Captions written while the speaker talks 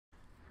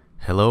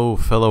Hello,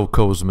 fellow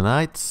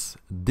Kosemenites.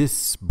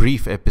 This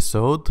brief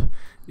episode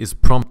is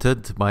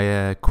prompted by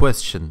a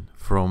question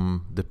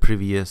from the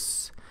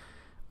previous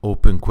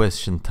Open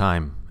Question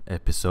Time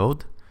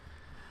episode.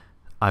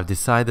 I've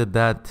decided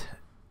that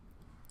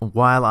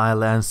while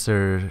I'll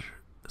answer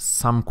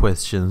some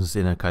questions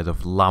in a kind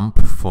of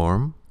lump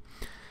form,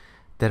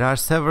 there are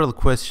several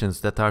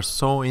questions that are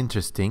so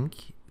interesting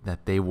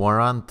that they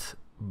warrant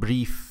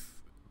brief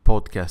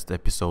podcast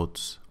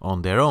episodes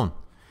on their own.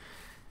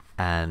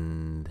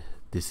 And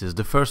this is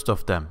the first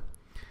of them.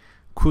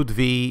 Could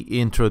we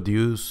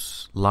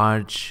introduce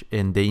large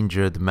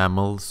endangered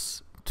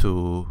mammals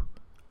to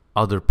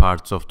other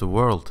parts of the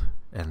world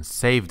and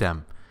save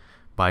them?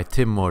 By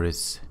Tim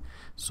Morris.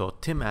 So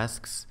Tim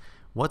asks,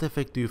 what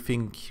effect do you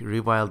think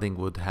rewilding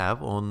would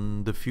have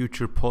on the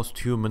future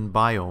post-human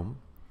biome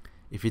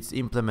if it's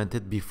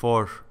implemented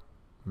before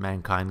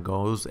mankind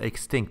goes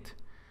extinct?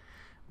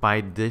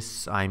 By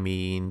this, I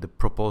mean the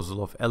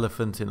proposal of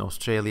elephants in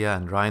Australia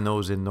and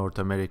rhinos in North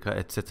America,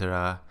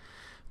 etc.,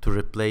 to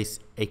replace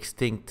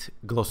extinct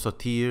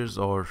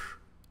glossoteers or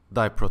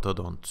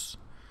diprotodonts.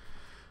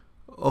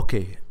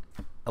 Okay,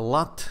 a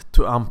lot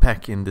to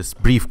unpack in this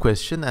brief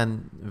question,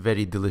 and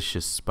very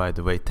delicious, by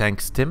the way.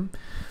 Thanks, Tim.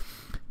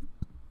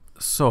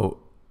 So,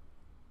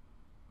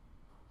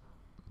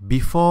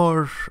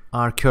 before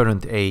our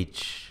current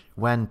age,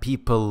 when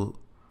people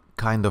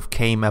kind of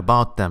came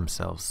about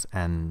themselves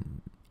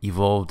and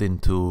evolved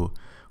into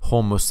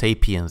Homo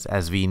sapiens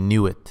as we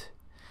knew it,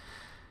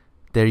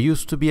 there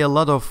used to be a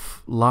lot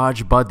of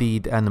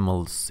large-bodied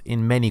animals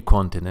in many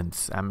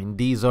continents. I mean,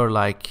 these are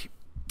like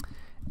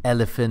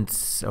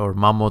elephants or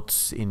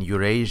mammoths in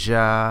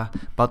Eurasia,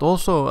 but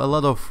also a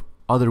lot of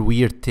other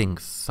weird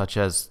things, such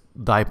as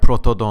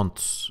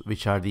diprotodonts,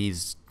 which are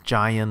these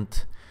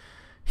giant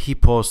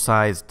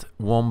hippo-sized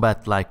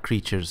wombat-like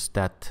creatures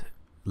that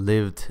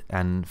lived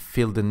and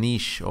filled the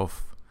niche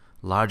of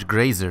large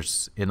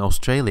grazers in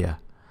Australia.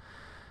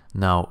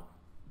 Now,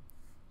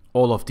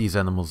 all of these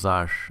animals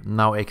are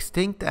now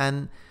extinct,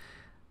 and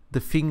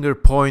the finger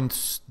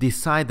points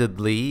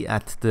decidedly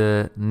at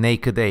the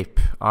naked ape,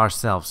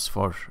 ourselves,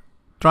 for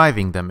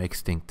driving them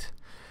extinct.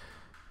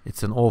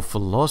 It's an awful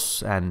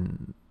loss,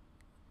 and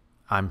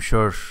I'm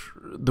sure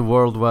the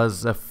world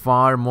was a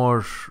far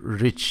more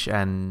rich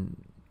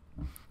and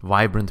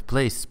vibrant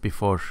place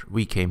before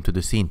we came to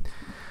the scene.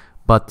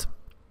 But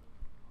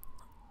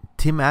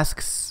Tim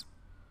asks,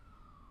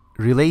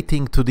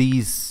 relating to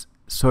these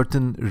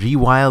certain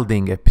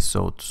rewilding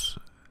episodes,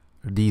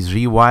 these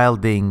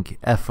rewilding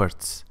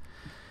efforts.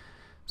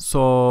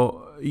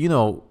 So,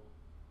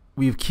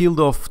 we've killed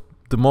off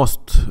the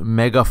most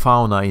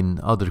megafauna in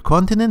other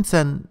continents,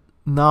 and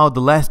now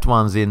the last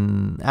ones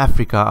in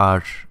Africa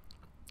are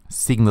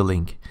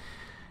signaling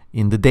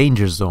in the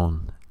danger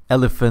zone.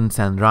 Elephants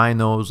and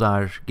rhinos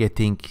are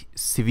getting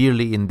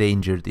severely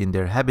endangered in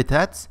their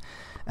habitats,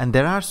 and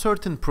there are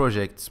certain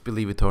projects,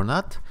 believe it or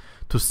not,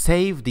 to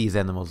save these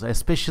animals,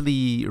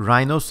 especially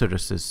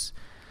rhinoceroses,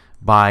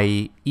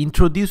 by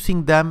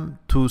introducing them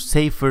to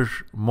safer,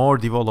 more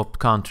developed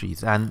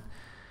countries. And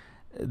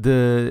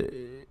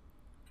the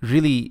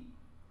really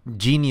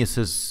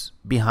geniuses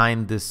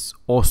behind this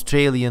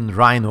Australian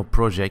Rhino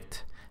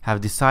project have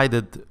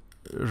decided,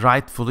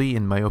 rightfully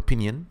in my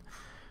opinion,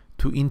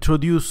 to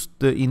introduce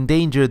the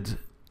endangered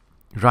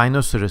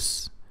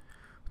rhinoceros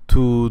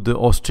to the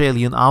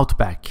Australian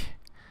outback.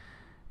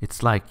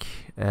 It's like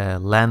a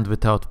land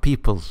without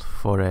people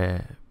for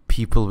a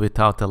people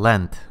without a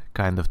land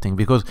kind of thing,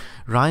 because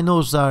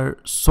rhinos are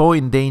so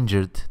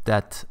endangered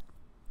that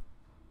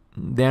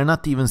they're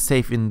not even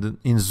safe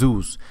in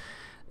zoos.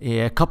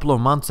 A couple of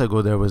months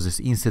ago, there was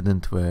this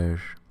incident where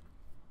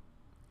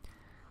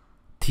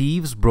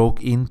thieves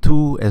broke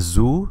into a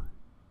zoo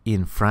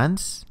in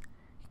France,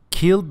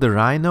 killed the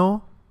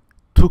rhino,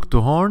 took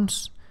the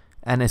horns,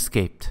 and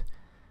escaped.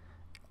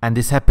 And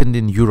this happened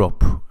in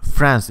Europe,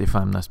 France, if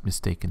I'm not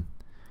mistaken.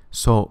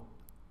 So,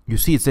 you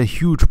see, it's a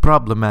huge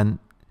problem, and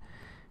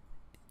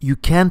you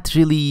can't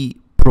really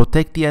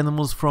protect the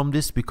animals from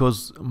this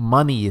because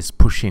money is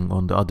pushing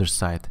on the other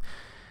side.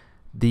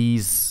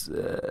 These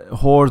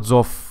hordes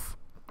of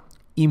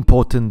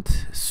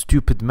impotent,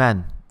 stupid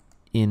men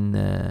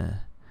in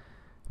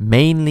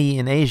mainly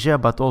in Asia,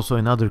 but also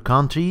in other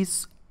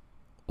countries,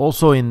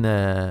 also in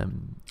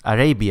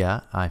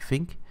Arabia, I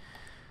think,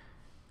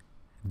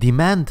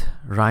 demand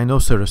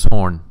rhinoceros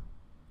horn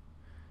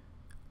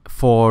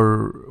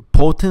for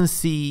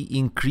potency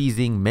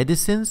increasing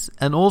medicines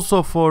and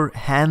also for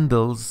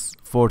handles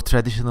for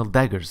traditional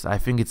daggers. I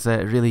think it's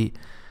a really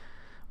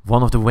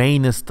one of the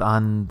vainest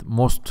and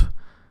most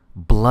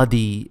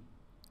bloody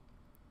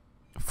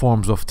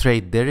forms of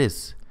trade there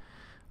is.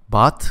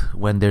 But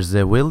when there's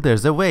a will,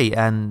 there's a way,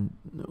 and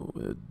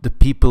the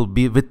people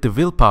with the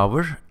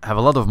willpower have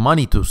a lot of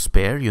money to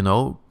spare,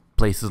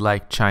 places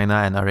like China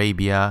and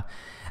Arabia.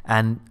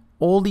 And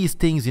all these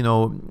things,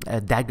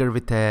 a dagger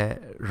with a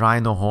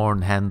rhino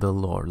horn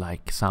handle, or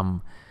like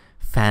some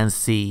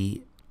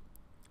fancy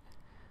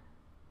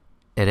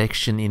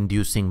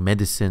erection-inducing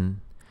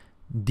medicine,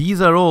 these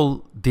are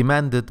all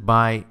demanded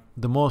by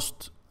the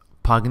most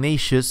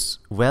pugnacious,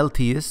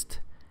 wealthiest,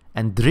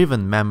 and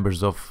driven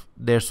members of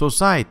their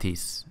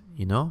societies,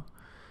 you know?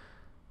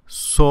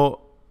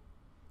 So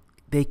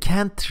they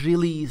can't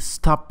really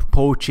stop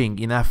poaching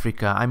in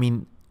Africa. I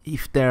mean,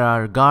 if there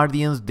are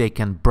guardians, they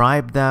can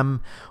bribe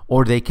them,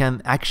 or they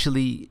can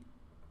actually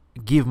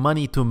give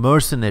money to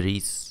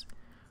mercenaries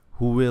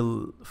who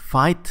will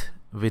fight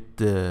with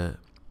the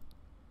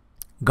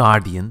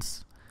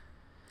guardians.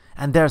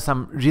 And there are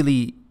some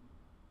really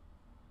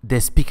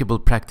despicable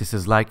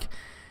practices, like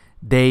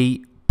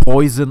they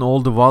poison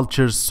all the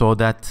vultures so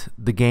that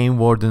the game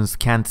wardens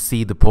can't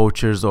see the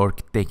poachers, or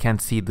they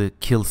can't see the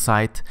kill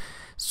site.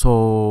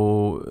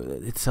 So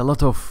it's a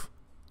lot of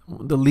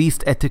the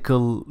least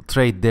ethical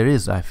trade there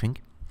is, I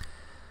think.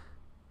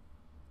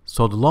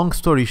 So the long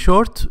story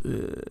short,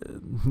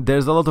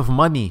 there's a lot of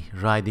money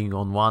riding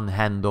on one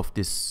hand of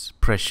this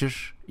pressure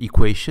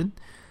equation,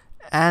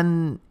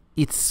 and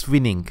it's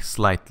winning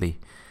slightly.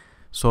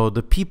 So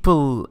the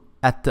people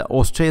at the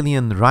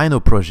Australian Rhino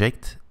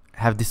project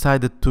have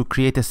decided to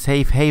create a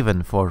safe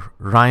haven for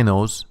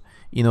rhinos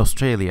in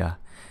Australia.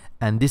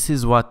 And this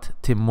is what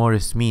Tim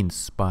Morris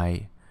means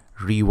by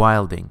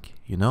rewilding,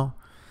 you know?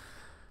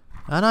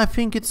 And I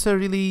think it's a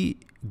really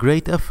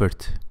great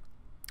effort.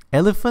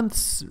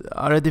 Elephants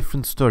are a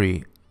different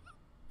story,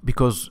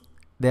 because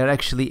they're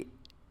actually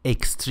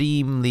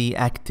extremely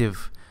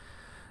active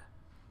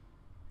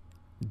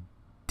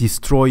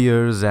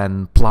destroyers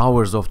and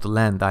plowers of the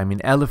land. I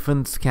mean,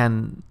 elephants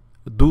can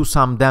do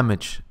some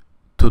damage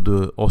to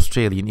the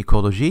Australian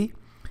ecology,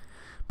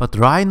 but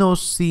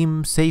rhinos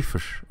seem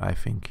safer, I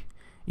think.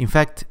 In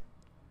fact,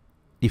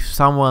 if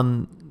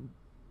someone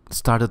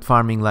started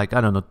farming, like,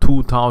 I don't know,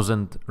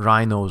 2,000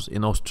 rhinos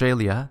in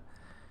Australia,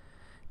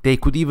 they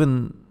could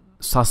even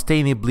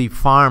sustainably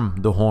farm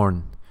the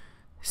horn,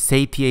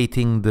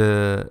 satiating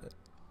the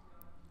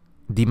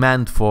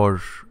demand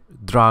for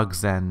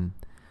drugs and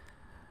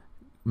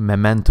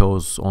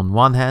mementos on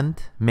one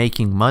hand,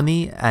 making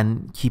money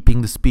and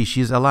keeping the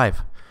species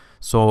alive.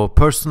 So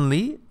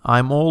personally,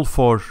 I'm all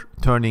for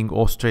turning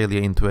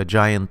Australia into a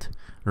giant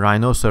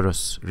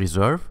rhinoceros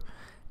reserve.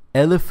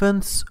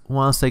 Elephants,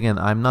 once again,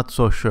 I'm not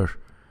so sure.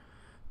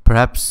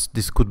 Perhaps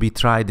this could be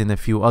tried in a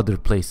few other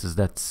places.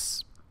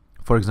 That's,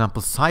 for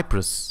example,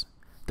 Cyprus,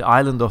 the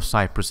island of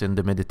Cyprus in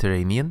the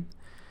Mediterranean.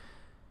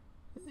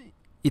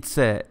 It's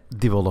a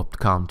developed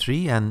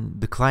country,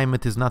 and the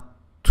climate is not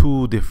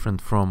too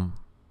different from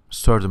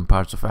certain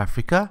parts of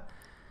Africa.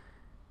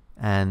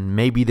 And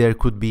maybe there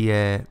could be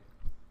a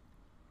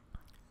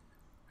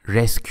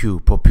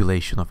rescue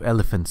population of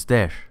elephants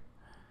there.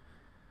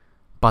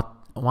 But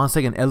once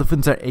again,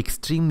 elephants are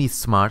extremely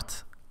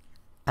smart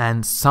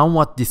and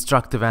somewhat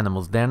destructive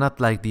animals. They're not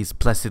like these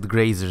placid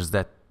grazers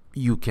that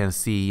you can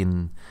see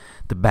in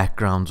the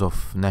backgrounds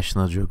of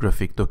National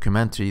Geographic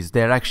documentaries.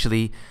 They're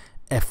actually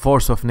a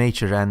force of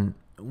nature, and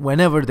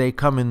whenever they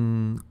come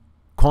in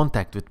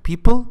contact with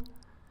people,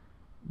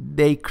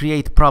 they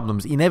create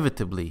problems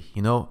inevitably,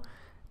 you know.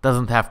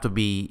 Doesn't have to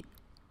be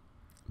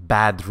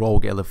bad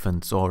rogue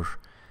elephants or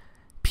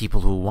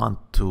people who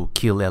want to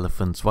kill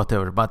elephants,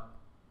 whatever, but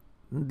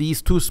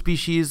these two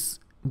species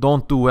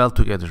don't do well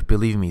together,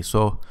 believe me.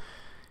 So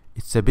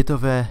it's a bit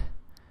of a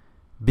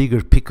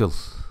bigger pickle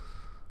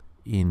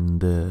in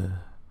the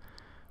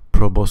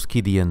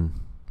proboscidean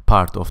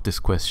part of this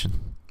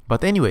question.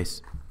 But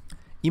anyways,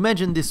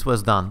 imagine this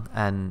was done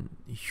and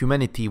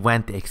humanity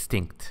went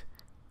extinct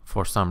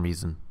for some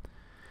reason.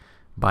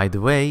 By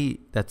the way,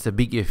 that's a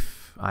big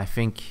if. I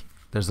think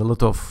there's a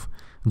lot of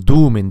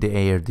doom in the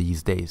air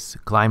these days.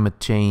 Climate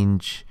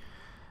change,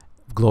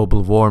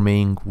 global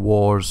warming,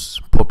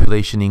 wars,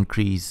 population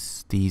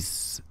increase,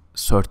 these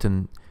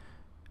certain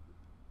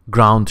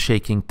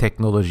ground-shaking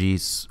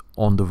technologies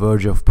on the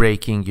verge of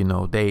breaking, you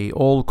know, they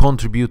all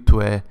contribute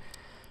to a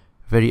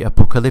very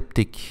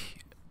apocalyptic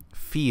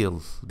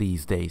feel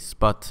these days.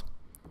 But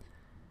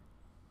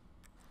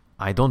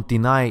I don't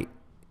deny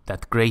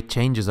that great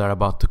changes are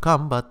about to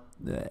come, but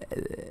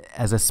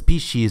as a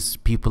species,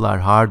 people are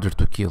harder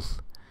to kill.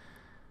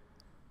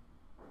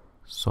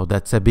 So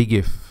that's a big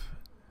if.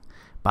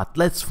 But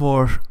let's,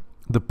 for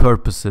the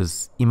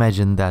purposes,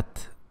 imagine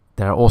that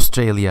there are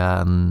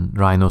Australian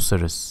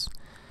rhinoceros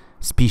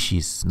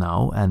species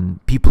now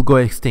and people go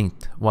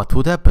extinct. What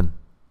would happen?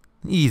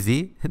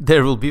 Easy,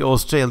 there will be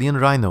Australian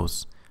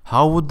rhinos.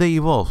 How would they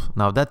evolve?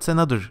 Now that's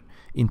another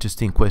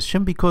interesting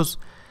question, because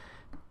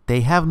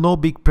they have no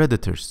big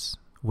predators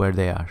where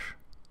they are.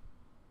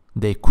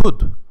 They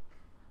could.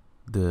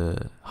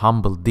 The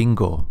humble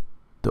dingo,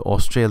 the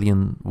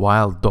Australian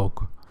wild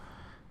dog,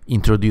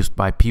 introduced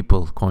by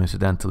people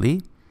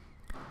coincidentally,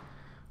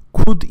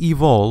 could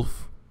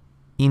evolve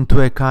into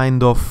a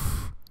kind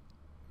of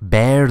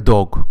bear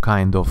dog,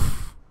 kind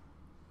of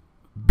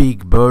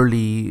big,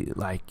 burly,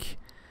 like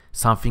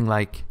something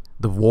like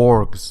the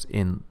wargs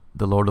in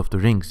The Lord of the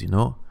Rings, you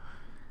know?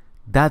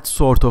 That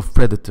sort of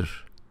predator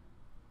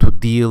to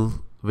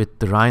deal with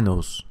the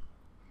rhinos.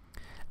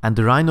 And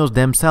the rhinos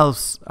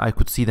themselves, I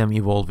could see them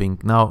evolving.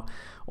 Now,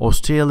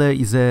 Australia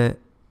is a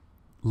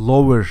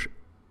lower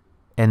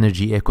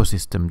energy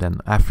ecosystem than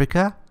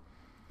Africa.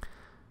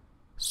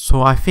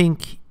 So I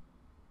think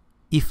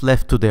if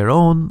left to their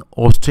own,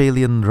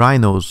 Australian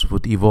rhinos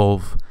would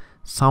evolve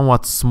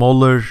somewhat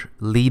smaller,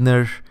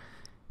 leaner,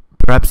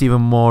 perhaps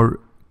even more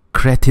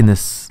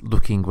cretinous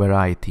looking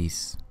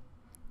varieties.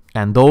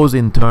 And those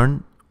in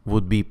turn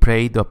would be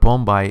preyed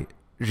upon by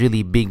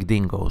really big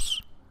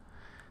dingoes.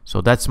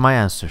 So that's my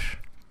answer.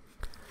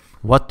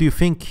 What do you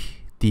think,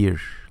 dear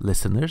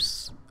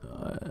listeners?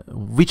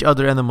 Which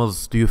other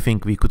animals do you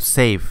think we could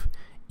save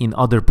in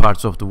other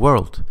parts of the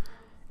world?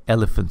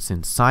 Elephants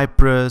in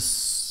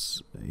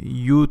Cyprus?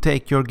 You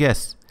take your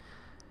guess.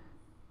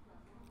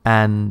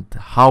 And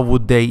how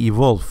would they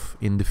evolve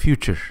in the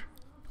future?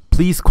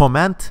 Please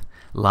comment,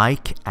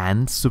 like,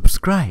 and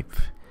subscribe.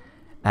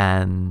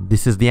 And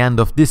this is the end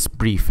of this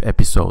brief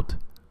episode.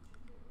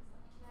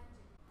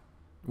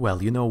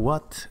 Well, you know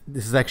what?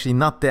 This is actually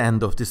not the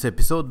end of this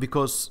episode,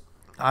 because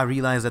I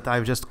realized that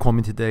I've just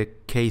committed a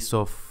case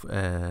of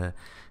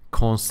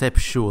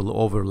conceptual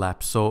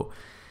overlap. So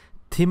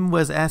Tim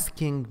was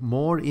asking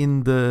more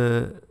in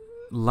the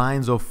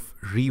lines of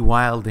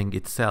rewilding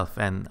itself,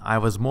 and I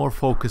was more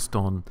focused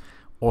on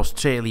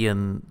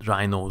Australian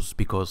rhinos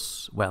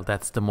because, well,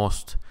 that's the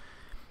most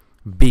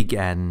big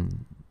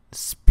and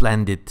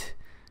splendid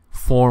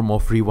form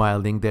of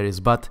rewilding there is.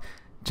 But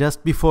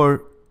just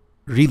before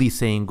really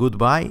saying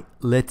goodbye,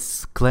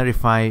 let's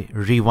clarify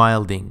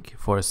rewilding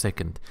for a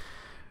second.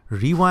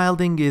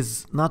 Rewilding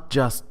is not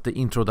just the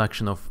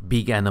introduction of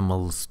big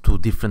animals to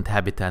different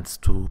habitats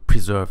to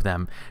preserve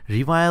them.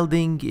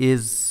 Rewilding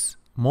is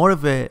more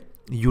of a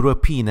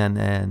European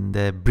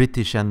and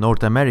British and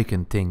North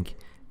American thing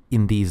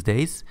in these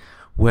days,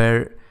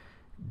 where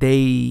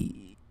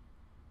they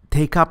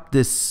take up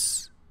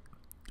this,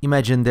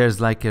 imagine there's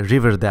like a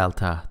river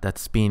delta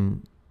that's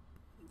been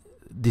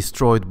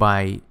destroyed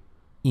by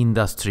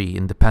industry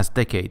in the past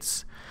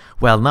decades.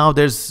 Well, now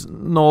there's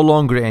no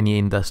longer any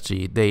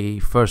industry. They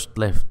first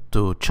left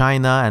to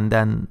China and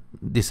then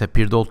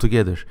disappeared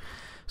altogether.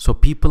 So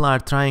people are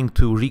trying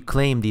to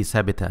reclaim these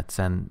habitats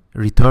and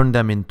return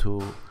them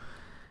into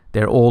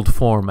their old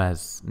form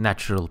as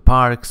natural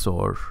parks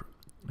or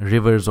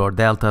rivers or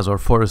deltas or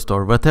forests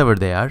or whatever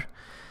they are.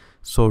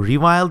 So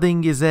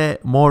rewilding is a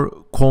more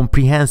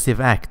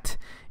comprehensive act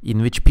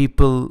in which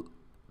people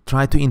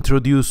try to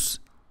introduce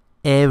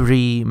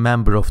every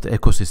member of the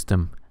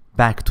ecosystem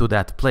back to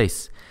that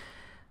place.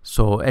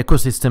 So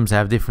ecosystems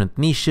have different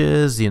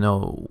niches, you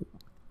know.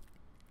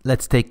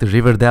 Let's take the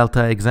river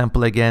delta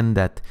example again,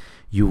 that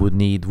you would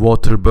need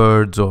water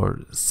birds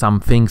or some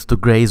things to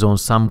graze on,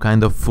 some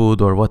kind of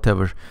food or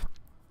whatever.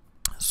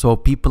 So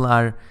people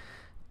are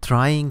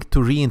trying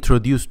to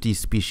reintroduce these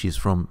species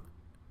from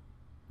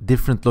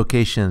different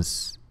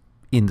locations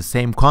in the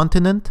same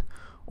continent,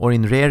 or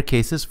in rare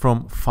cases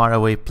from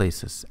faraway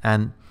places.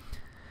 And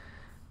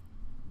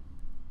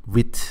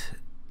with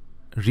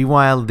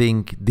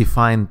rewilding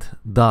defined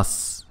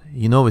thus,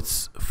 you know,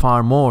 it's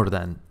far more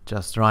than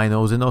just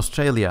rhinos in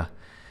Australia.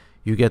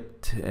 You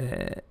get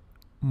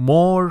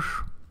more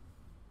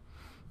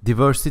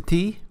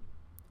diversity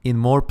in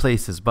more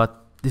places,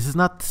 but this is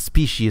not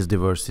species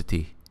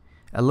diversity.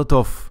 A lot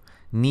of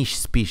niche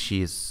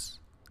species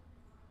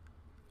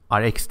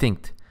are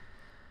extinct.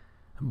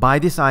 By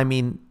this I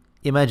mean,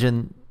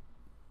 imagine,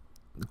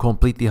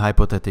 completely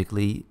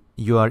hypothetically,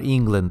 you are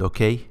England,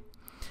 okay?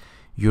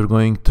 You're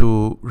going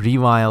to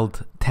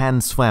rewild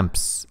 10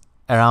 swamps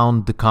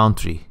around the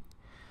country.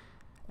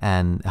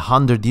 And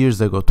 100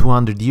 years ago,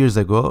 200 years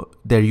ago,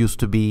 there used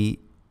to be,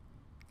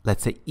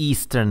 let's say,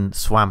 eastern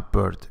swamp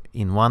bird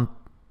in one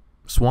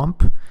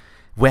swamp,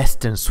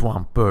 western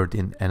swamp bird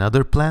in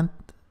another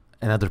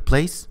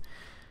place.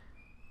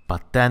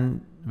 But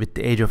then, with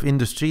the age of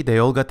industry, they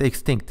all got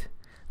extinct.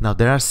 Now,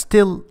 there are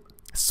still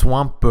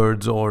swamp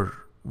birds or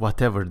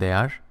whatever they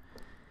are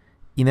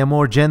in a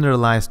more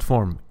generalized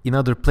form in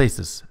other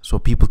places. So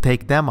people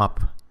take them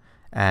up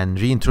and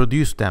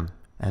reintroduce them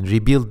and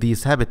rebuild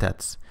these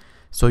habitats.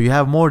 So you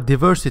have more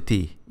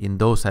diversity in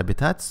those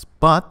habitats,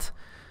 but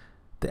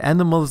the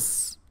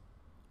animals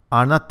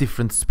are not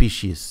different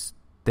species.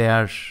 They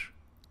are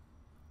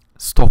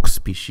stock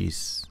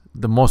species,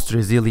 the most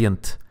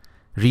resilient,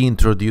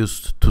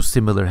 reintroduced to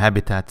similar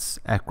habitats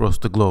across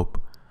the globe.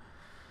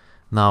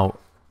 Now,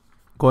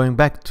 going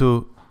back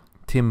to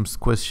Tim's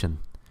question.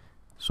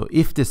 So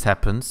if this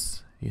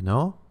happens, you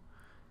know,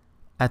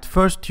 at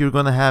first you're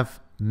going to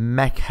have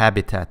mech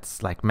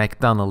habitats, like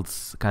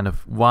McDonald's, kind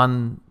of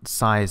one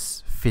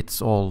size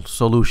fits all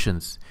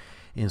solutions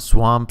in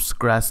swamps,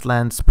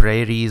 grasslands,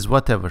 prairies,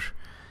 whatever.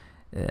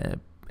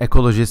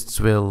 Ecologists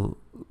will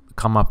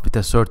come up with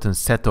a certain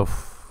set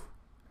of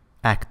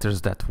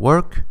actors that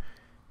work.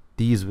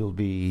 These will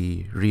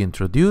be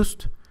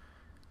reintroduced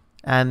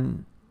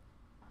and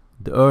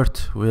the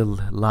earth will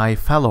lie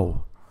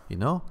fallow, you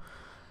know.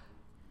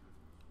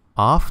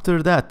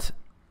 After that,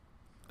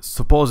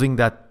 supposing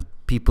that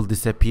people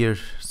disappear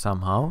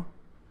somehow,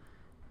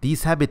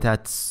 these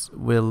habitats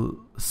will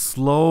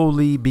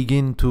slowly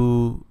begin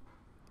to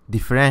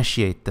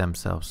differentiate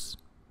themselves.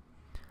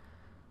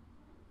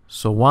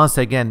 So once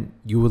again,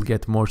 you will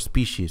get more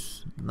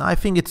species. I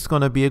think it's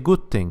gonna be a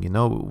good thing, you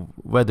know,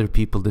 whether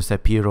people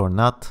disappear or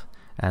not.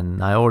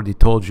 And I already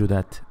told you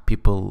that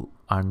people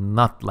are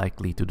not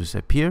likely to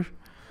disappear.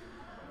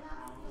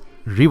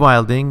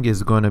 Rewilding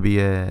is gonna be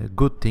a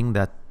good thing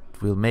that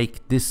will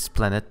make this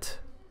planet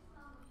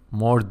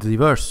more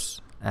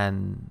diverse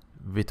and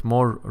with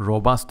more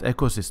robust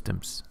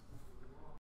ecosystems.